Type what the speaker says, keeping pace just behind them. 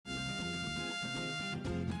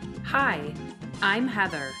Hi, I'm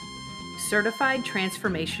Heather, certified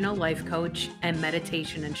transformational life coach and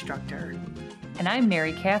meditation instructor. And I'm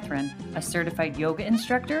Mary Catherine, a certified yoga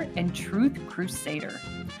instructor and truth crusader.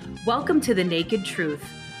 Welcome to The Naked Truth,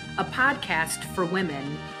 a podcast for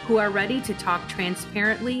women who are ready to talk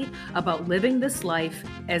transparently about living this life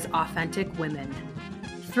as authentic women.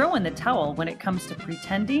 Throw in the towel when it comes to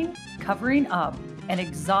pretending, covering up, and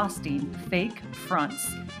exhausting fake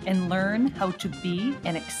fronts, and learn how to be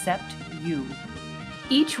and accept you.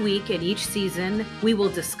 Each week and each season, we will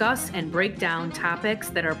discuss and break down topics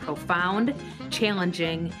that are profound,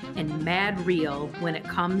 challenging, and mad real when it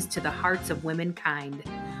comes to the hearts of womankind,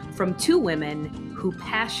 from two women who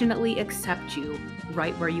passionately accept you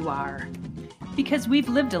right where you are. Because we've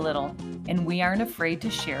lived a little, and we aren't afraid to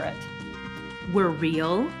share it. We're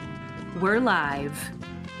real, we're live,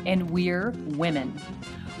 and we're women.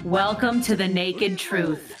 Welcome to The Naked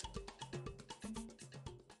Truth.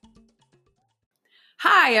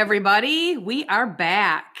 Hi, everybody. We are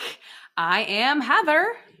back. I am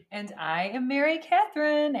Heather. And I am Mary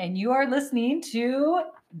Catherine, and you are listening to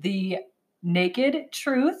The Naked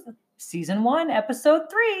Truth, Season 1, Episode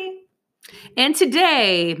 3. And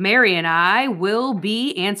today, Mary and I will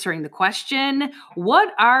be answering the question,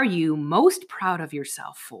 what are you most proud of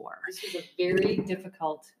yourself for? This was a very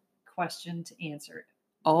difficult question to answer.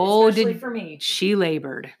 Oh, especially for me. She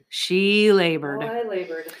labored. She labored. Oh, I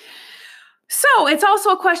labored. So it's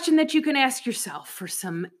also a question that you can ask yourself for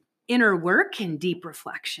some inner work and deep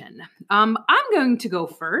reflection. I'm going to go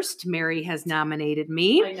first. Mary has nominated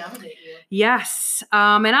me. I nominate you. Yes.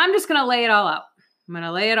 And I'm just going to lay it all out. I'm going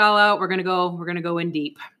to lay it all out. We're going to go in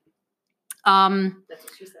deep. That's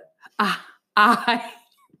what she said.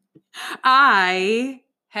 I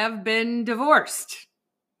have been divorced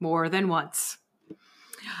more than once.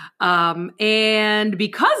 And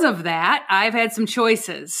because of that, I've had some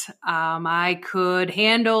choices. I could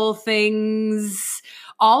handle things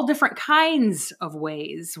all different kinds of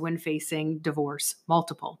ways when facing divorce,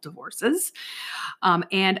 multiple divorces.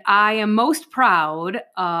 And I am most proud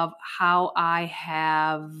of how I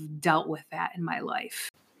have dealt with that in my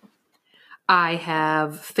life. I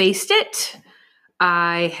have faced it.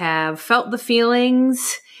 I have felt the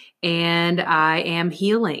feelings. And I am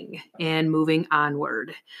healing and moving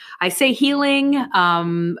onward. I say healing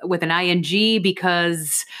with an ing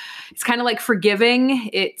because it's kind of like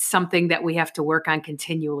forgiving. It's something that we have to work on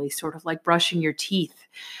continually, sort of like brushing your teeth.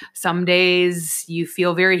 Some days you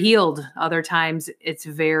feel very healed. Other times it's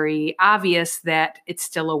very obvious that it's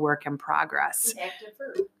still a work in progress. An active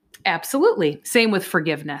verb. Absolutely. Same with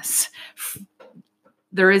forgiveness.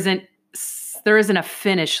 There isn't a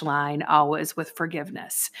finish line always with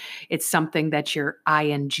forgiveness. It's something that you're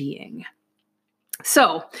inging.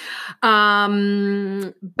 So,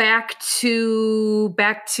 back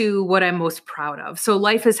to what I'm most proud of. So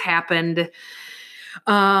life has happened.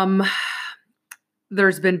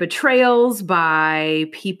 There's been betrayals by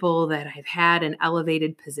people that I've had in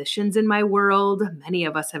elevated positions in my world. Many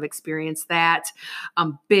of us have experienced that.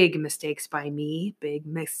 Big mistakes by me, big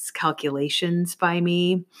miscalculations by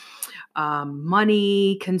me.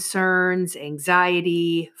 Money concerns,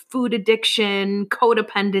 anxiety, food addiction,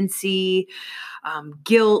 codependency,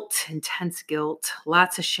 guilt, intense guilt,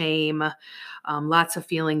 lots of shame, lots of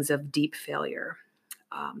feelings of deep failure.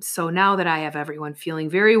 So now that I have everyone feeling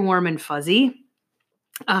very warm and fuzzy,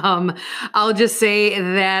 I'll just say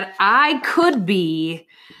that I could be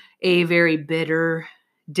a very bitter,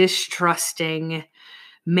 distrusting,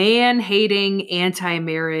 man-hating,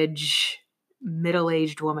 anti-marriage,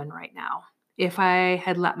 middle-aged woman right now if I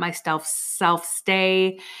had let myself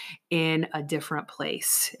stay in a different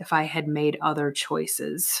place, if I had made other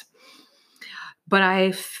choices. But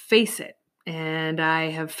I face it, and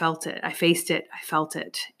I have felt it. I faced it, I felt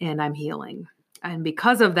it, and I'm healing. And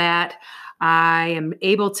because of that, I am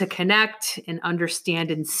able to connect and understand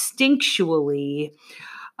instinctually,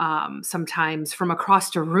 sometimes from across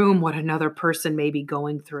the room, what another person may be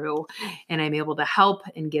going through. And I'm able to help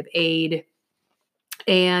and give aid.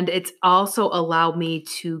 And it's also allowed me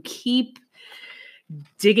to keep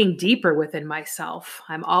digging deeper within myself.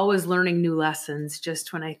 I'm always learning new lessons.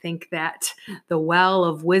 Just when I think that the well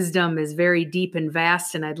of wisdom is very deep and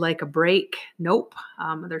vast and I'd like a break, nope,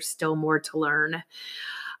 there's still more to learn.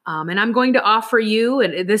 And I'm going to offer you,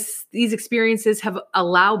 and these experiences have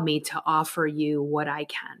allowed me to offer you what I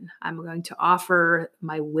can. I'm going to offer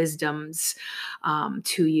my wisdoms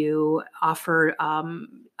to you, offer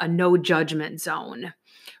a no judgment zone,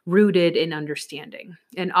 rooted in understanding.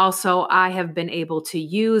 And also, I have been able to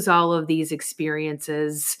use all of these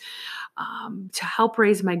experiences to help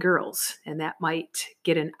raise my girls. And that might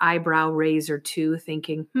get an eyebrow raise or two,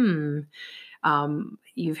 thinking,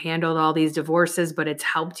 you've handled all these divorces, but it's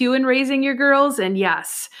helped you in raising your girls. And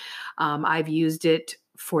yes, I've used it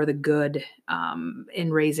for the good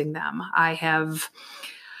in raising them. I have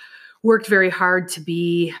worked very hard to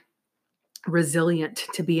be resilient,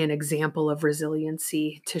 to be an example of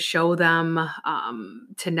resiliency, to show them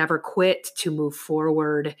to never quit, to move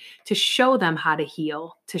forward, to show them how to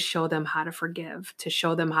heal, to show them how to forgive, to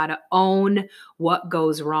show them how to own what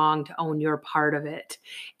goes wrong, to own your part of it,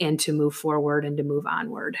 and to move forward and to move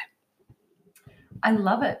onward. I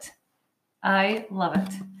love it. I love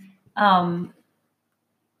it.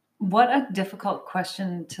 What a difficult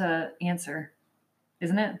question to answer,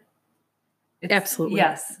 isn't it? Absolutely.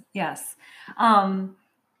 Yes.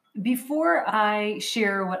 Before I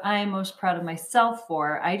share what I am most proud of myself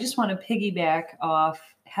for, I just want to piggyback off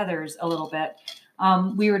Heather's a little bit.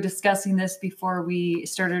 We were discussing this before we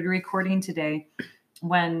started recording today,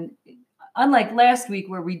 when, unlike last week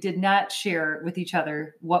where we did not share with each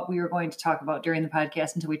other what we were going to talk about during the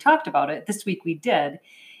podcast until we talked about it, this week we did.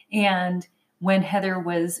 And when Heather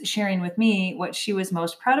was sharing with me what she was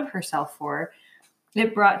most proud of herself for,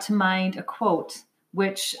 it brought to mind a quote,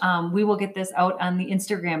 which we will get this out on the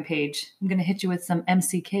Instagram page. I'm going to hit you with some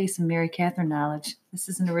MCK, some Mary Catherine knowledge. This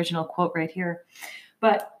is an original quote right here.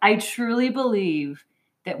 But I truly believe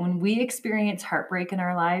that when we experience heartbreak in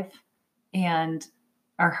our life and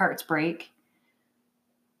our hearts break,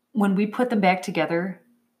 when we put them back together,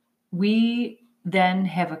 we then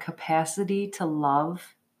have a capacity to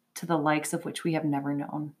love to the likes of which we have never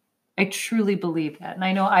known. I truly believe that. And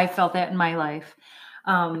I know I felt that in my life.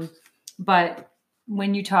 But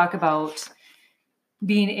when you talk about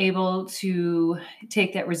being able to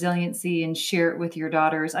take that resiliency and share it with your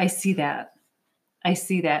daughters, I see that.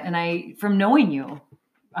 And from knowing you,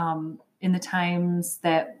 in the times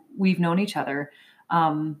that we've known each other,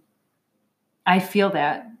 I feel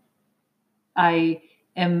that I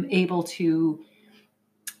am able to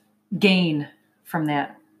gain from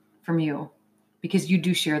that, from you, because you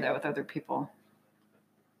do share that with other people.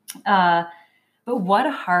 But what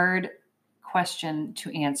a hard question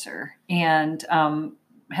to answer. And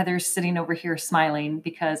Heather's sitting over here smiling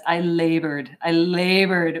because I labored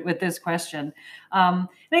with this question. And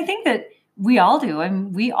I think that we all do. I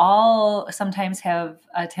mean, we all sometimes have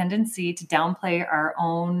a tendency to downplay our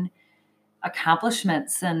own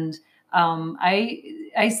accomplishments. And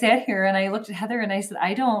I sat here and I looked at Heather and I said,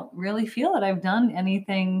 I don't really feel that I've done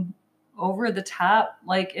anything over the top,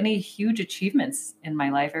 like any huge achievements in my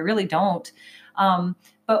life. I really don't.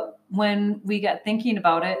 But when we got thinking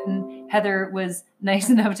about it, and Heather was nice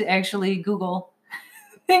enough to actually Google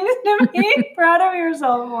things to be proud of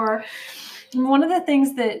yourself for, one of the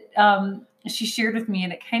things that she shared with me,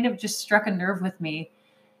 and it kind of just struck a nerve with me,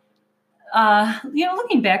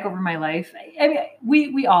 looking back over my life, I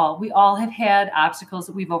mean, we all have had obstacles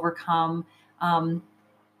that we've overcome.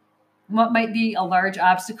 What might be a large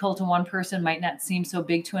obstacle to one person might not seem so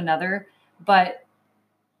big to another, but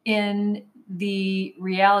in the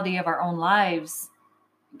reality of our own lives,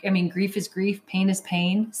 I mean, grief is grief, pain is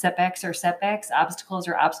pain, setbacks are setbacks, obstacles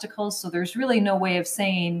are obstacles. So there's really no way of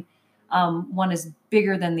saying one is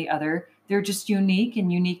bigger than the other. They're just unique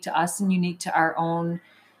and unique to us and unique to our own,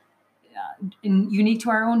 unique to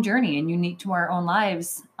our own journey and unique to our own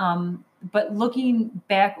lives. But looking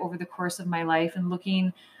back over the course of my life and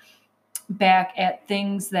looking back at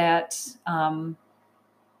things that,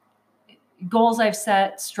 goals I've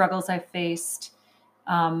set, struggles I've faced,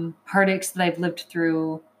 heartaches that I've lived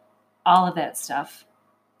through, all of that stuff.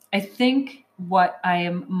 I think what I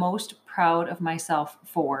am most proud of myself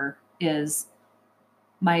for is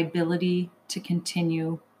my ability to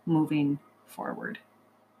continue moving forward.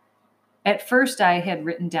 At first, I had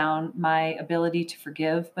written down my ability to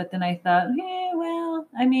forgive, but then I thought,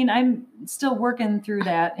 I'm still working through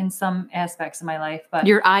that in some aspects of my life. But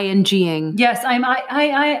you're INGing. Yes, I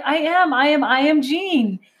am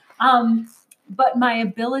Jean. But my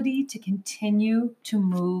ability to continue to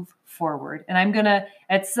move forward, and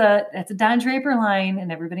it's a Don Draper line,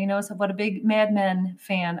 and everybody knows what a big Mad Men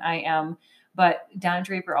fan I am. But Don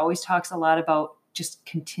Draper always talks a lot about just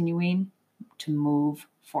continuing to move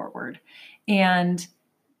forward. And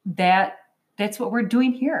that's what we're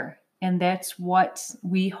doing here. And that's what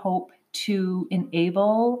we hope to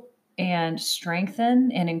enable and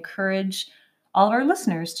strengthen and encourage all of our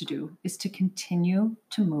listeners to do, is to continue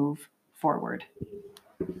to move forward.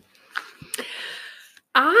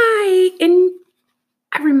 I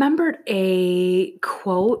remembered a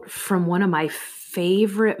quote from one of my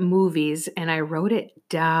favorite movies, and I wrote it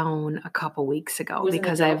down a couple weeks ago Was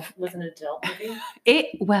because an adult movie.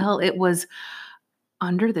 it was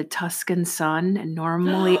Under the Tuscan Sun, and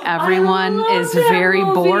normally everyone is very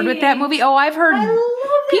bored with that movie. Oh, I've heard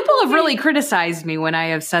people have really criticized me when I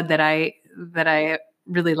have said that I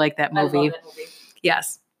really like that movie. I love that movie.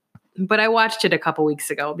 Yes. But I watched it a couple weeks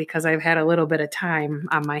ago because I've had a little bit of time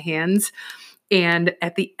on my hands. And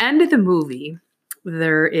at the end of the movie,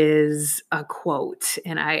 there is a quote,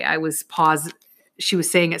 and I was paused. She was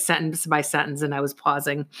saying it sentence by sentence, and I was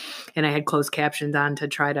pausing, and I had closed captions on to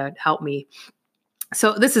try to help me.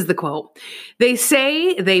 So this is the quote. They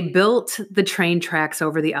say they built the train tracks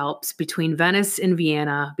over the Alps between Venice and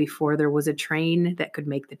Vienna before there was a train that could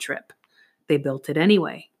make the trip. They built it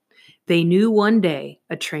anyway. They knew one day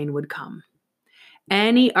a train would come.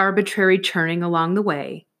 Any arbitrary turning along the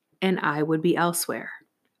way, and I would be elsewhere.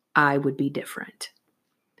 I would be different.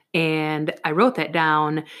 And I wrote that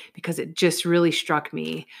down because it just really struck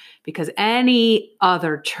me, because any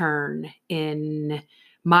other turn in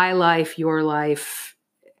my life, your life,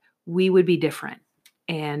 we would be different.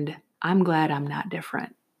 And I'm glad I'm not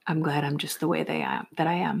different. I'm glad I'm just the way that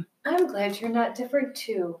I am. I'm glad you're not different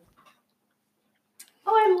too.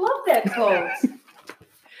 Oh, I love that quote.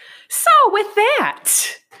 So with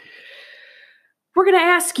that, we're going to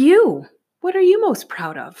ask you, what are you most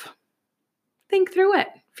proud of? Think through it.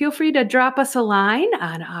 Feel free to drop us a line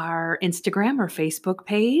on our Instagram or Facebook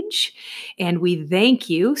page. And we thank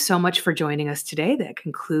you so much for joining us today. That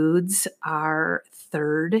concludes our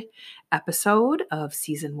 3rd episode of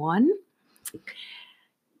season 1.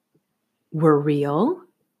 We're real.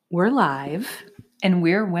 We're live. And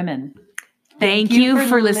we're women. Thank you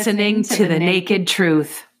for listening to The Naked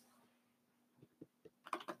Truth.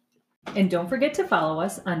 And don't forget to follow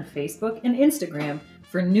us on Facebook and Instagram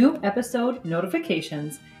for new episode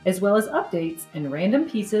notifications, as well as updates and random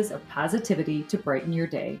pieces of positivity to brighten your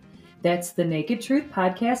day. That's The Naked Truth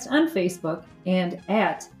Podcast on Facebook and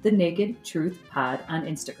at The Naked Truth Pod on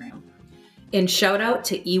Instagram. And shout out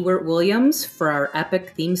to Ewart Williams for our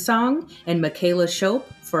epic theme song and Michaela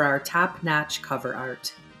Shope for our top-notch cover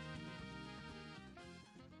art.